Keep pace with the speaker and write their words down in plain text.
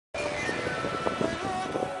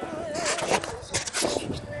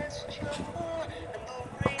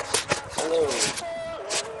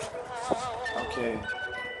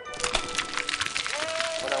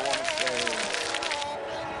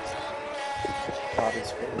God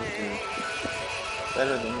is very good,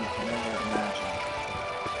 better than you can ever imagine.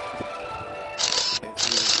 If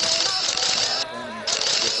you have any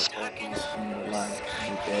difficulties in your life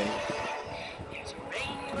any day,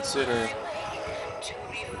 consider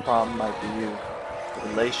the problem might be you, the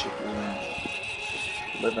relationship you're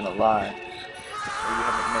in, living a lie. Maybe you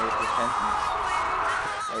haven't made repentance.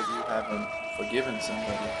 Maybe you haven't forgiven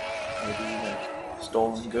somebody. Maybe you have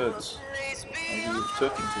stolen goods. Maybe you've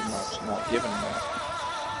taken too much and not given enough.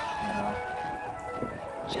 You know,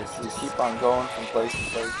 if you keep on going from place to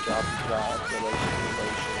place, job to job, relation to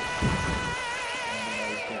relation,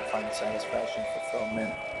 and you can't find satisfaction,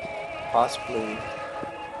 fulfillment, possibly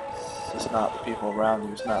it's not the people around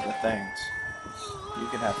you, it's not the things. You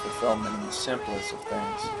can have fulfillment in the simplest of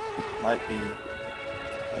things. Might be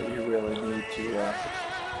that you really need to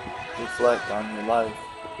reflect on your life.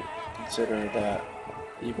 Consider that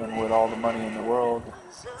even with all the money in the world,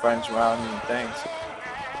 friends around you and things,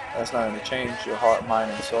 that's not going to change your heart,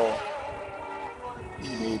 mind, and soul.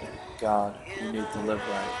 You need God. You need to live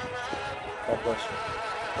right. God bless you.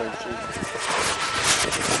 Praise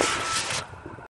Jesus.